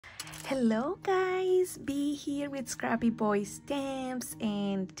Hello guys, B here with Scrappy Boy Stamps,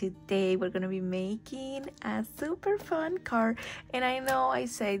 and today we're gonna be making a super fun card. And I know I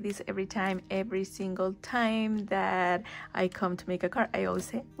say this every single time that I come to make a card. I always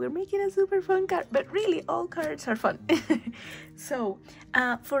say we're making a super fun card, but really all cards are fun. So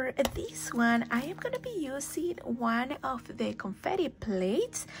for this one, I am gonna be using one of the confetti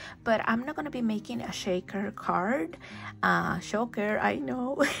plates, but I'm not gonna be making a shaker card. Shocker, I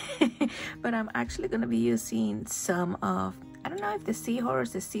know. But I'm actually going to be using some of, I don't know if the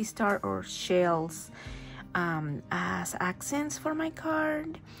seahorse, the sea star, or shells as accents for my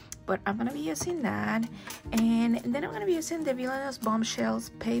card, but I'm going to be using that. And then I'm going to be using the Villainous Bombshells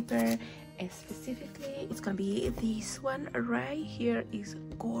paper. And specifically, it's going to be this one right here. Is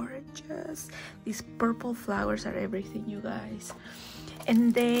gorgeous. These purple flowers are everything, you guys.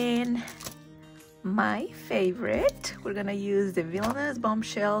 And then my favorite, we're gonna use the Villainous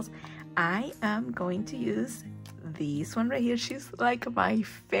Bombshells. I am going to use this one right here. She's like my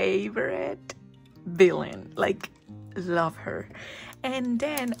favorite villain, like love her. And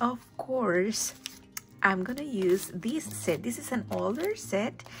then of course I'm gonna use this set. This is an older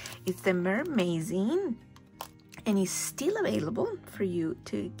set. It's the Mermazing, and it's still available for you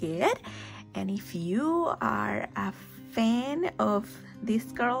to get. And if you are a fan of this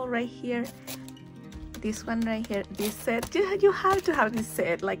girl right here, this one right here, this set, you have to have this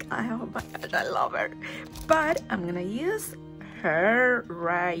set. Like, oh my gosh, I love her. But I'm gonna use her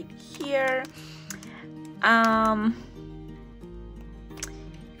right here.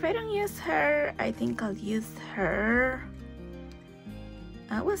 If I don't use her, I think I'll use her.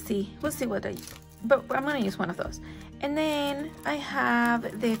 We'll see what I use, but I'm gonna use one of those. And then I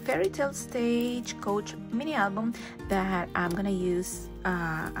have the Fairy Tale Stagecoach mini album that I'm gonna use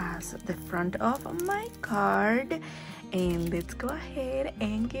as the front of my card. And let's go ahead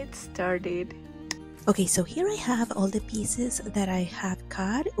and get started. Okay, so here I have all the pieces that I have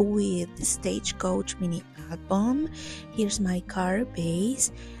cut with the Stagecoach mini album. Here's my card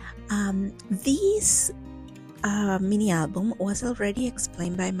base. This mini album was already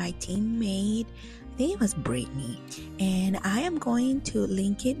explained by my teammate. I think it was Brittany, and I am going to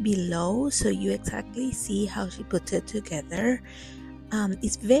link it below so you exactly see how she put it together.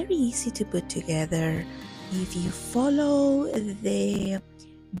 It's very easy to put together if you follow the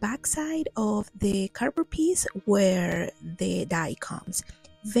backside of the cardboard piece where the die comes.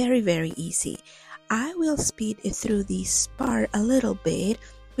 Very easy. I will speed through this part a little bit,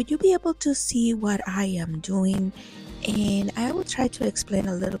 but you'll be able to see what I am doing, and I will try to explain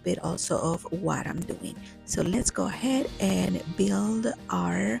a little bit also of what I'm doing. So let's go ahead and build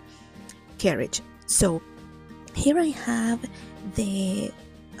our carriage. So here I have the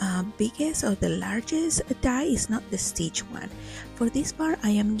biggest or the largest die. Is not the stitch one. For this part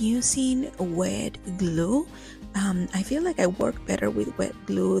I am using wet glue. I feel like I work better with wet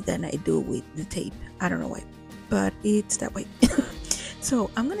glue than I do with the tape. I don't know why, but it's that way.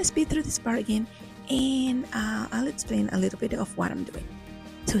 So I'm gonna speed through this part again, and I'll explain a little bit of what I'm doing.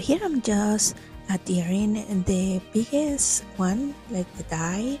 So here I'm just adhering the biggest one, like the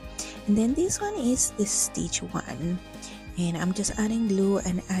die, and then this one is the stitch one, and I'm just adding glue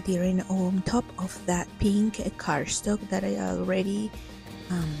and adhering on top of that pink cardstock that I already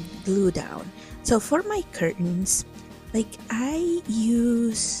glued down. So for my curtains, like I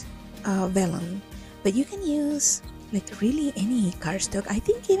use vellum, but you can use like really any cardstock. I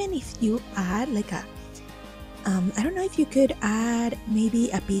think even if you add like a I don't know if you could add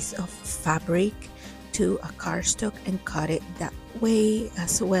maybe a piece of fabric to a cardstock and cut it that way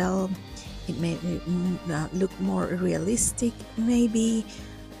as well. It may look more realistic maybe.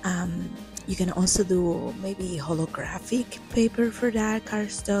 You can also do maybe holographic paper for that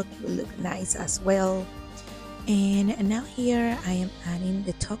cardstock. It will look nice as well. And now here I am adding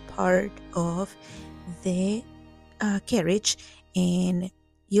the top part of the carriage, and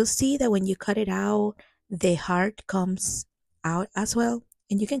you'll see that when you cut it out, the heart comes out as well,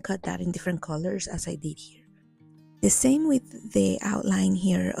 and you can cut that in different colors as I did here. The same with the outline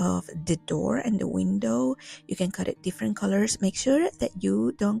here of the door and the window. You can cut it different colors. Make sure that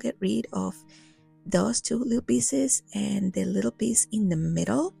you don't get rid of those two little pieces and the little piece in the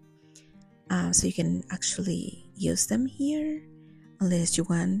middle, so you can actually use them here, unless you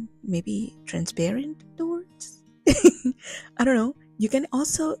want maybe transparent doors. I don't know. You can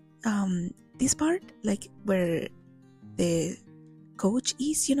also this part, like where the coach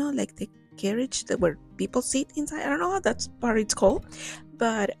is, you know, like the carriage that where people sit inside. I don't know how that part it's called,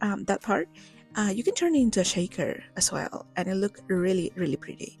 but that part you can turn it into a shaker as well, and it look really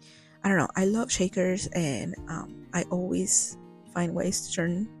pretty. I don't know, I love shakers, and I always find ways to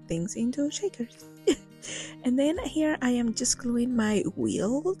turn things into shakers. And then here I am just gluing my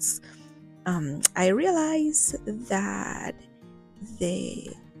wheels. I realize that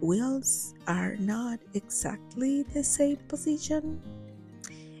the wheels are not exactly the same position,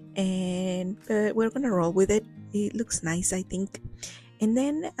 but we're gonna roll with it. It looks nice, I think. And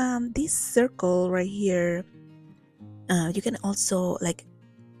then this circle right here, you can also like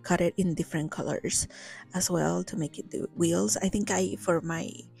cut it in different colors as well to make it the wheels. I think for my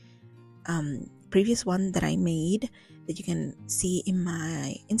previous one that I made that you can see in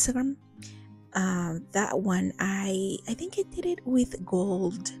my Instagram, that one I think I did it with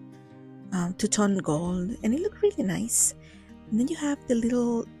gold, two-tone gold, and it looked really nice. And then you have the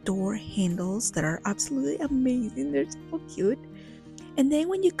little door handles that are absolutely amazing. They're so cute. And then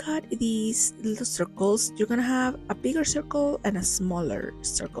when you cut these little circles, you're gonna have a bigger circle and a smaller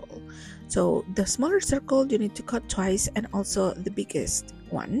circle. So the smaller circle you need to cut twice, and also the biggest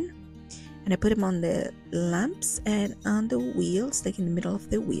one. And I put them on the lamps and on the wheels, like in the middle of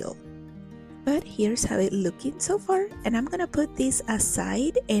the wheel. But here's how it's looking so far, and I'm gonna put this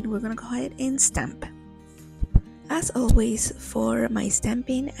aside and we're gonna go ahead and stamp. As always, for my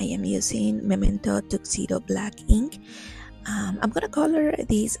stamping, I am using Memento Tuxedo Black ink. I'm gonna color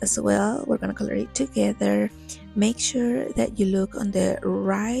these as well. We're gonna color it together. Make sure that you look on the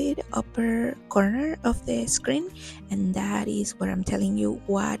right upper corner of the screen, and that is where I'm telling you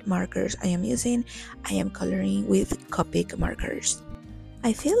what markers I am using. I am coloring with Copic markers.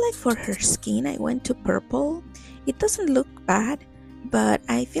 I feel like for her skin I went to purple. It doesn't look bad, but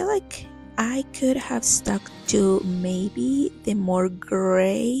I feel like I could have stuck to maybe the more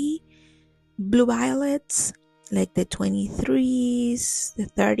gray blue violets, like the 23s, the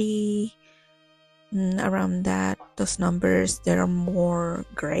 30, around those numbers that are more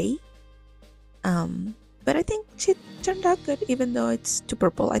gray. But I think she turned out good, even though it's too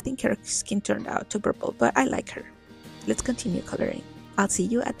purple. I think her skin turned out too purple, but I like her. Let's continue coloring. I'll see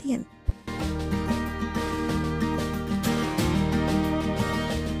you at the end.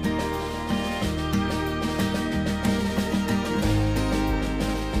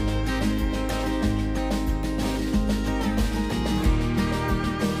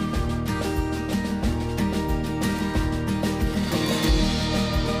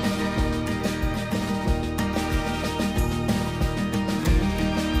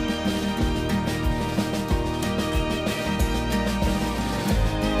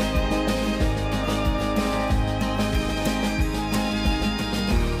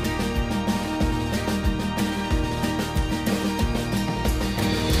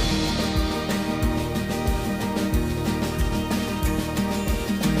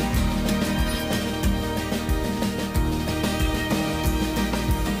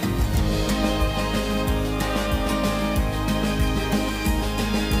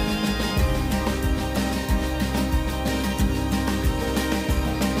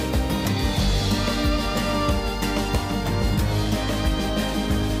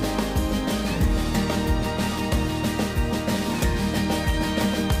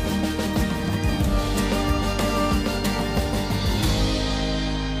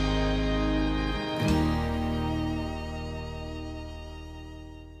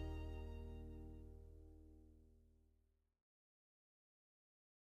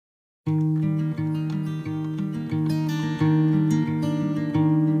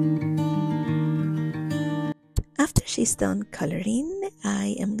 After she's done coloring,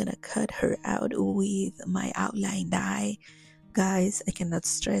 I am gonna cut her out with my outline die. Guys, I cannot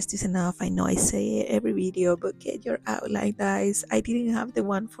stress this enough. I know I say it every video, but get your outline dies. I didn't have the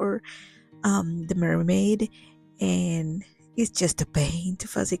one for the mermaid, and it's just a pain to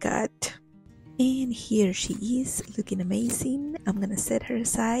fuzzy cut. And here she is, looking amazing. I'm gonna set her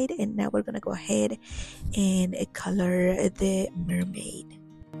aside, and now we're gonna go ahead and color the mermaid.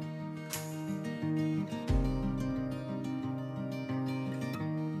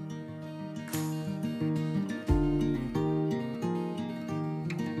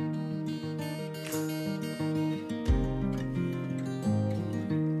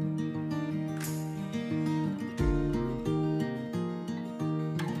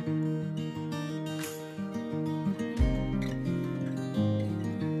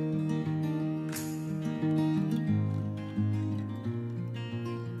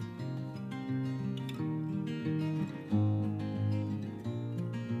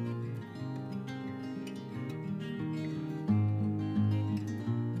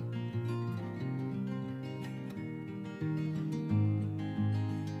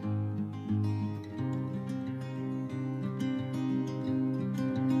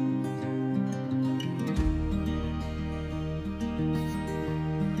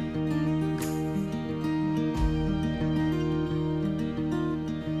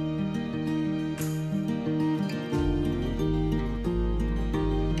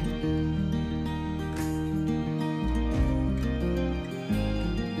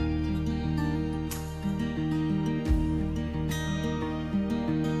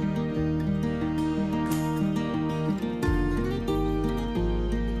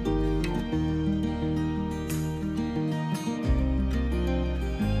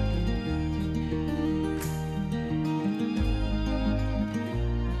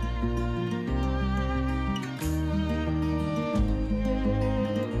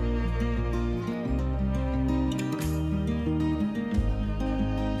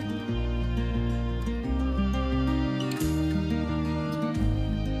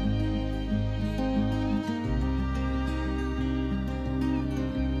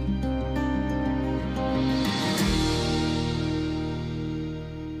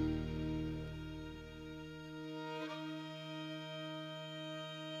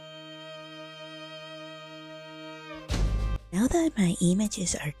 Now that my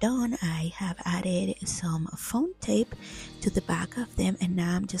images are done, I have added some foam tape to the back of them, and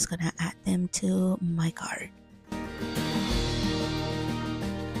now I'm just gonna add them to my card.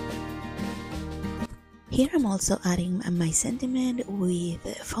 Here I'm also adding my sentiment with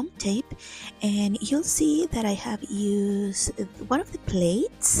foam tape, and you'll see that I have used one of the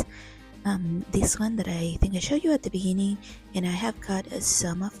plates, this one that I think I showed you at the beginning, and I have cut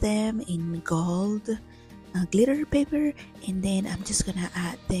some of them in gold glitter paper, and then I'm just gonna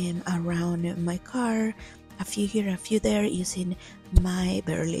add them around my car, a few here, a few there, using my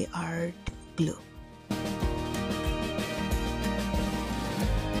Burley Art glue.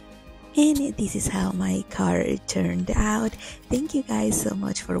 And this is how my car turned out. Thank you guys so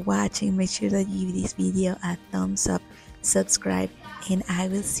much for watching. Make sure that you give this video a thumbs up, subscribe, and I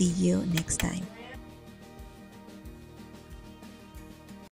will see you next time.